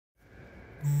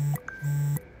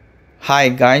Hi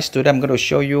guys, today I'm going to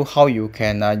show you how you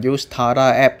can use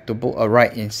Tada app to book a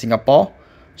ride in Singapore.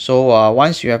 So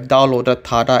once you have downloaded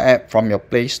Tada app from your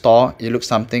Play Store, it looks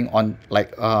something on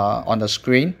the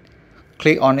screen.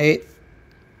 Click on it,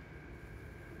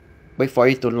 wait for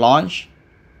it to launch,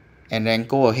 and then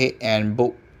go ahead and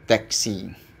book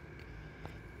taxi.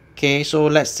 Okay, so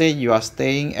let's say you are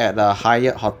staying at a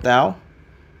Hyatt hotel.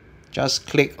 Just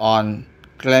click on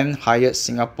Grand Hyatt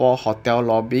Singapore Hotel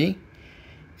Lobby.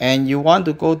 And you want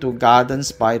to go to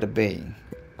Gardens by the Bay.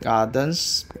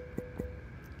 Gardens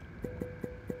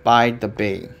by the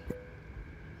Bay.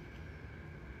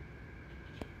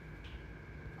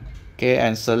 Okay,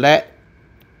 and select.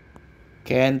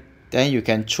 Okay, and then you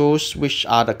can choose which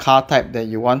are the car type that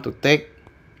you want to take.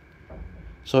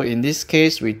 So in this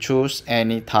case, we choose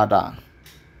any Tada.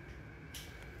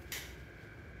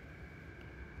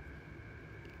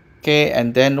 Okay,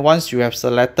 and then once you have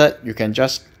selected, you can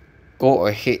just go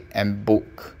ahead and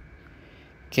book.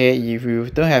 Okay, if you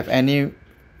don't have any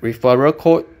referral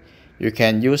code, you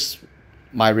can use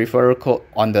my referral code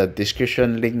on the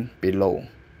description link below.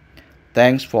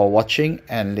 Thanks for watching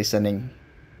and listening.